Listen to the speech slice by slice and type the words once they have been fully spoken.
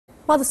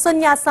Well, the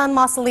Sun Yat-sen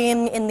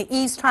Mausoleum in the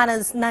East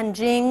China's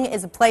Nanjing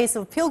is a place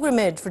of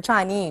pilgrimage for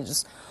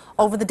Chinese.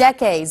 Over the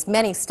decades,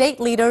 many state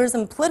leaders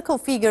and political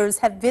figures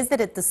have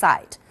visited the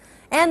site.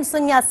 And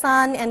Sun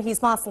Yat-sen and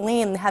his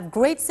mausoleum have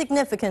great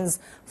significance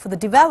for the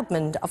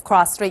development of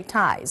cross-strait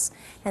ties.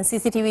 And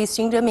CCTV's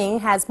Xing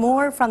Zheming has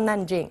more from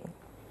Nanjing.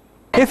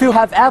 If you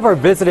have ever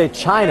visited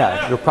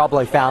China, you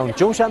probably found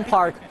Zhongshan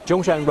Park,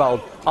 Zhongshan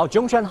Road, or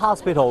Zhongshan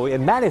Hospital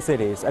in many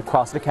cities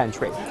across the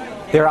country.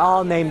 They're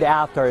all named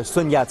after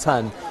Sun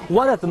Yat-sen,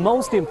 one of the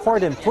most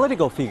important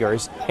political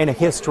figures in the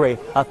history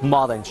of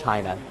modern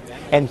China.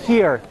 And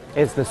here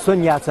is the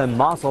Sun Yat-sen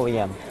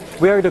Mausoleum,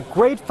 where the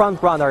great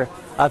frontrunner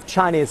of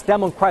Chinese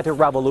democratic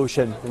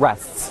revolution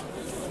rests.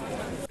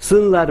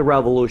 Sun led the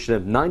revolution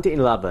of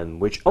 1911,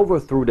 which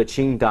overthrew the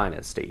Qing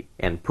dynasty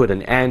and put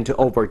an end to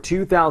over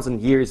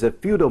 2,000 years of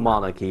feudal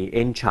monarchy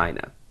in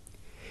China.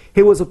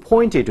 He was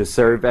appointed to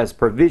serve as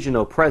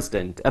provisional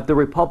president of the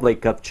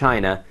Republic of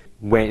China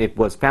when it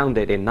was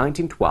founded in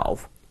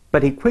 1912,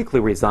 but he quickly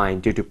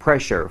resigned due to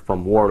pressure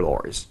from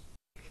warlords.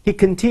 He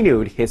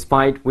continued his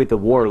fight with the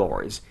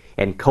warlords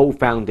and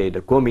co-founded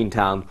the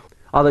Kuomintang,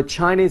 or the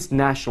Chinese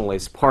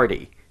Nationalist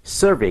Party,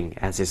 serving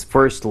as its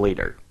first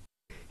leader.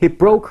 He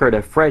brokered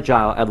a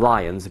fragile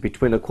alliance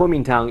between the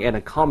Kuomintang and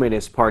the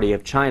Communist Party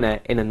of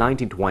China in the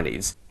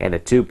 1920s, and the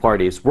two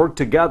parties worked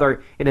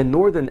together in a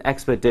northern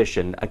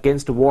expedition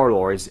against the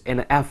warlords in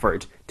an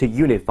effort to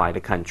unify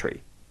the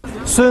country.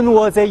 Sun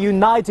was a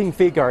uniting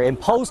figure in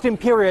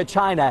post-imperial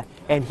China,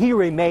 and he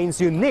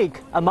remains unique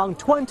among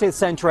 20th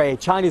century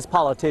Chinese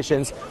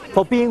politicians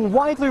for being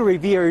widely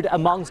revered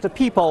amongst the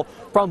people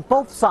from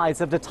both sides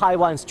of the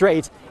Taiwan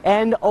Strait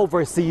and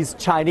overseas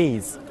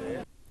Chinese.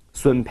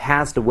 Sun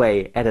passed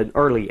away at an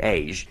early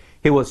age.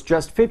 He was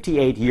just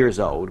 58 years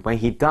old when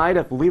he died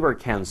of liver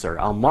cancer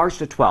on March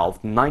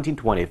 12,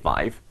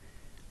 1925.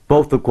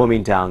 Both the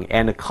Kuomintang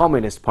and the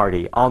Communist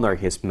Party honor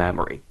his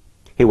memory.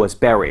 He was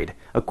buried,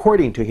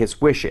 according to his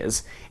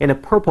wishes, in the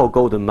Purple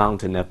Golden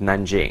Mountain of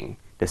Nanjing,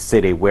 the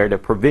city where the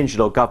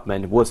provincial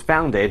government was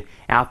founded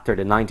after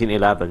the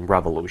 1911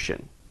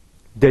 revolution.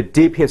 The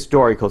deep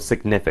historical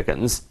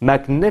significance,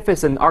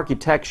 magnificent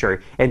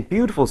architecture, and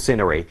beautiful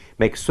scenery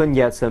make Sun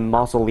Yat-sen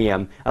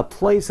Mausoleum a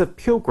place of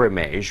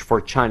pilgrimage for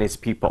Chinese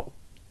people.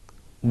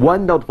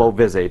 One notable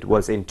visit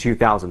was in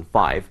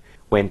 2005,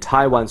 when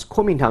Taiwan's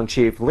Kuomintang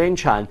chief Lin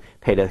Chan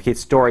paid a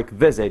historic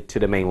visit to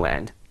the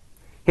mainland.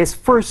 His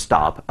first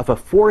stop of a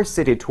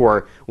four-city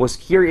tour was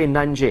here in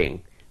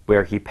Nanjing,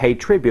 where he paid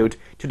tribute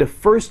to the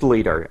first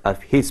leader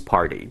of his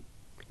party.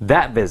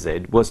 That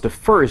visit was the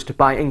first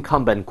by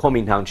incumbent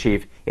Kuomintang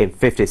chief in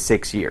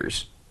 56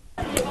 years.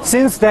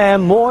 Since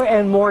then, more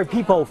and more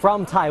people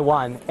from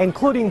Taiwan,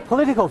 including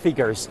political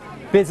figures,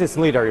 business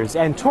leaders,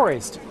 and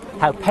tourists,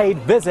 have paid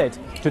visit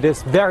to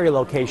this very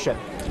location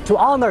to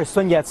honor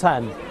Sun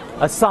Yat-sen,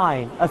 a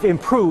sign of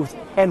improved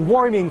and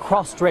warming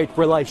cross-strait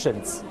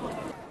relations.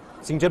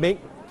 Xing Zheming,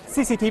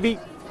 CCTV,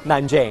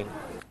 Nanjing.